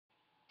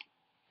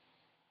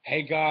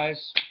Hey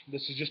guys,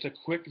 this is just a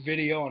quick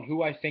video on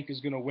who I think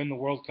is going to win the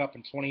World Cup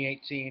in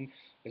 2018.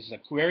 This is a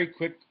very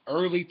quick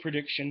early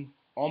prediction,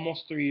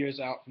 almost 3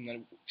 years out from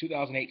the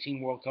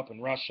 2018 World Cup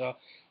in Russia,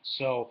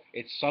 so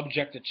it's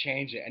subject to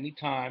change at any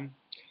time.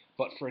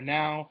 But for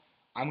now,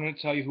 I'm going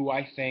to tell you who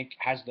I think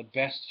has the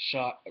best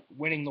shot at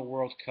winning the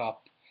World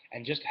Cup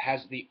and just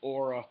has the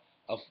aura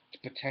of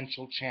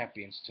potential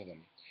champions to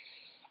them.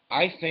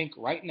 I think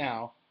right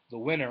now the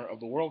winner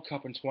of the World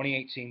Cup in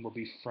 2018 will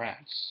be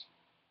France.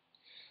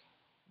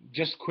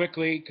 Just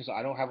quickly, because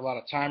I don't have a lot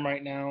of time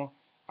right now,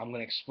 I'm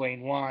going to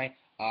explain why.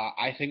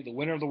 I think the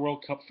winner of the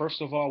World Cup,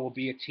 first of all, will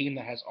be a team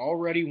that has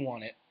already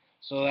won it,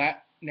 so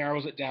that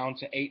narrows it down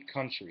to 8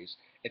 countries.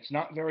 It's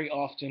not very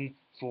often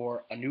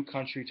for a new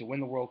country to win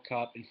the World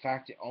Cup. In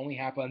fact, it only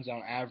happens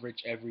on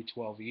average every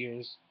 12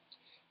 years.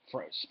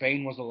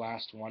 Spain was the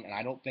last one, and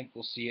I don't think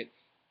we'll see it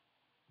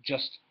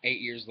just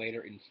 8 years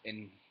later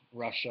in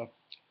Russia.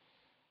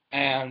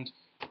 And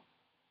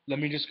let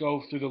me just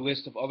go through the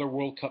list of other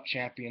World Cup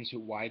champions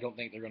who I don't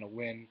think they're going to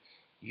win.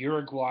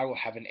 Uruguay will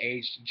have an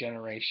aged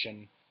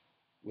generation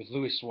with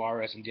Luis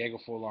Suarez and Diego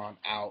Forlan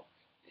out.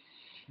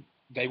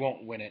 They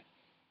won't win it.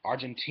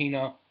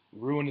 Argentina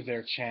ruined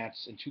their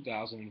chance in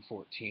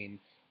 2014.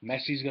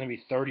 Messi's going to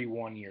be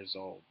 31 years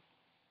old.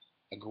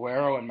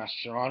 Aguero and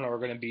Mascherano are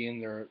going to be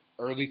in their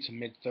early to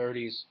mid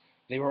 30s.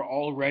 They were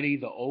already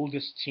the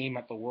oldest team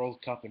at the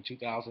World Cup in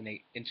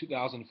 2008, in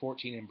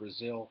 2014 in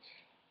Brazil.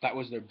 That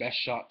was their best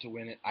shot to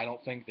win it. I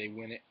don't think they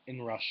win it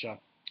in Russia.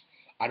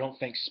 I don't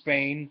think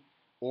Spain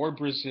or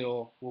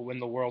Brazil will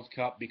win the World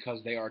Cup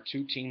because they are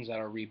two teams that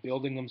are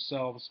rebuilding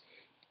themselves.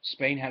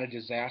 Spain had a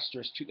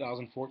disastrous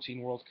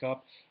 2014 World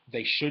Cup.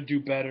 They should do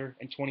better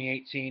in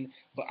 2018,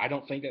 but I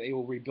don't think that they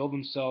will rebuild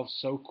themselves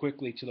so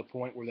quickly to the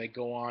point where they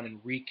go on and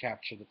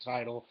recapture the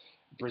title.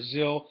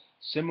 Brazil,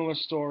 similar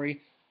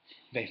story.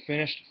 They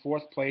finished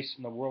fourth place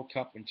in the World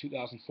Cup in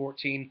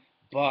 2014,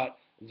 but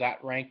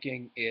that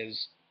ranking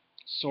is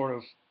sort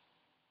of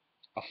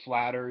a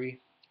flattery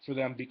for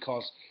them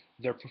because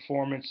their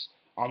performance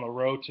on the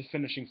road to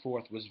finishing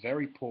fourth was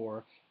very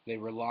poor. They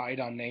relied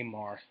on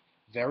Neymar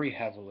very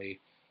heavily.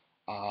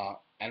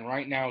 And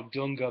right now,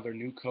 Dunga, their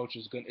new coach,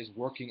 is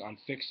working on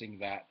fixing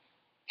that,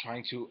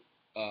 trying to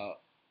uh,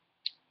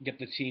 get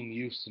the team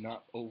used to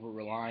not over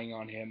relying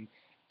on him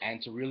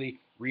and to really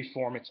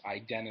reform its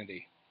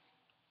identity.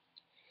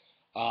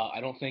 I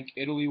don't think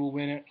Italy will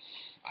win it.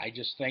 I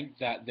just think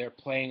that they're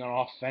playing an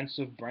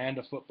offensive brand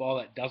of football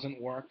that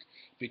doesn't work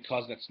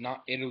because that's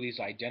not Italy's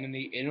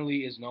identity.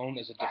 Italy is known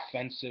as a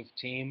defensive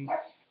team,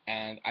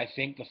 and I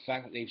think the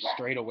fact that they've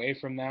strayed away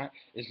from that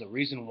is the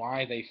reason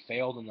why they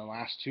failed in the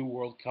last two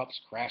World Cups,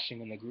 crashing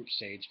in the group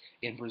stage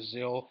in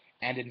Brazil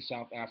and in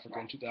South Africa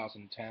in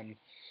 2010.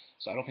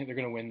 So I don't think they're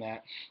going to win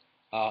that.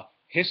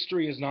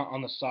 History is not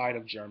on the side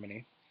of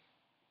Germany.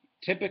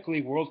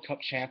 Typically, World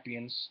Cup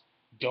champions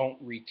don't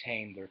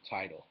retain their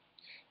title.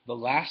 The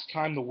last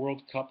time the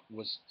World Cup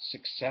was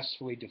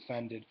successfully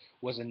defended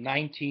was in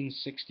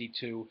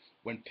 1962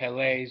 when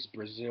Pelé's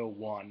Brazil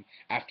won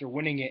after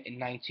winning it in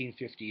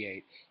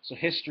 1958. So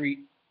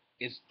history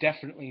is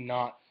definitely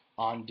not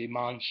on Die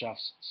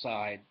Mannschafts's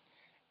side.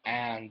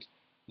 And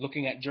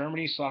looking at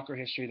Germany's soccer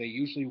history, they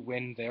usually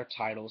win their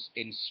titles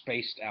in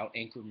spaced out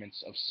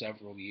increments of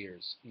several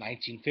years: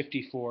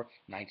 1954,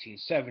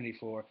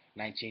 1974,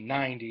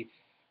 1990,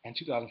 and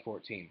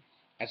 2014.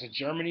 As a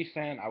Germany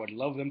fan, I would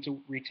love them to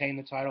retain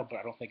the title, but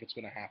I don't think it's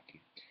going to happen.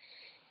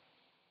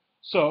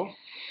 So,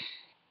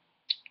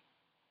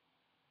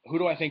 who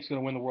do I think is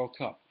going to win the World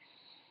Cup?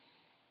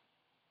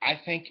 I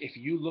think if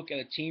you look at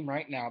a team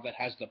right now that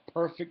has the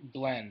perfect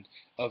blend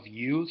of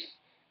youth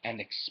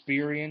and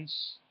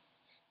experience,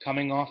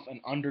 coming off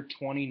an under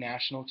 20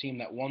 national team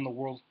that won the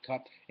World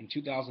Cup in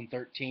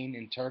 2013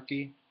 in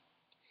Turkey,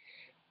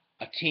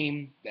 a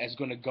team that is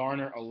going to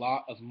garner a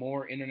lot of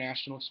more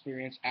international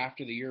experience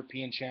after the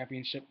European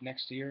Championship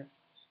next year,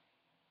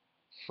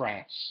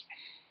 France.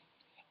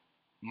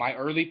 My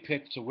early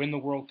pick to win the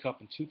World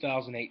Cup in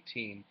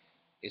 2018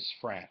 is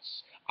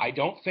France. I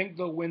don't think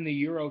they'll win the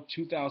Euro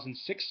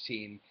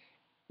 2016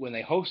 when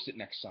they host it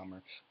next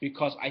summer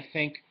because I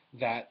think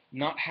that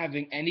not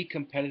having any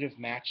competitive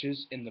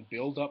matches in the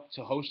build up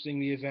to hosting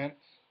the event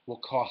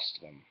will cost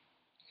them.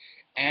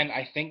 And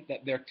I think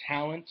that their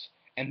talent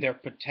and their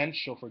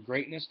potential for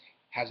greatness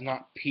has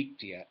not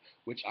peaked yet,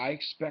 which I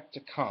expect to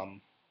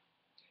come,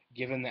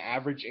 given the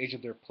average age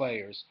of their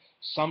players,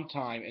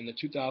 sometime in the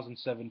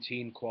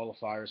 2017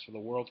 qualifiers for the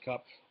World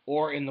Cup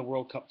or in the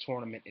World Cup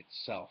tournament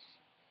itself.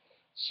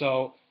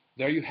 So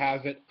there you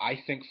have it. I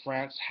think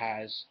France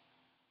has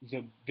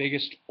the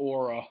biggest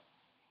aura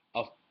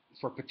of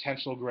for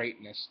potential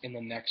greatness in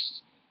the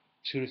next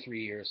 2 to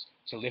 3 years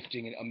to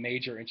lifting a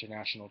major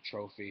international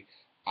trophy.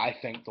 I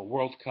think the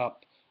World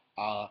Cup,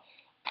 uh,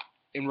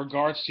 in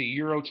regards to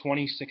Euro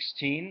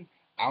 2016,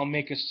 I'll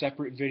make a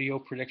separate video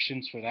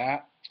predictions for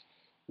that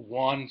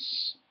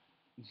once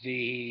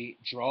the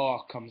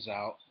draw comes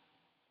out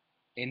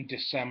in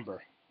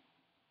December.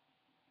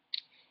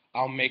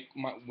 I'll make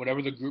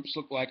whatever the groups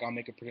look like. I'll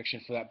make a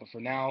prediction for that. But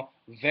for now,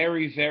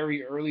 very,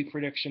 very early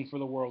prediction for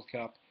the World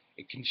Cup.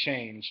 It can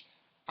change.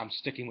 I'm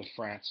sticking with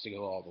France to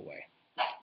go all the way.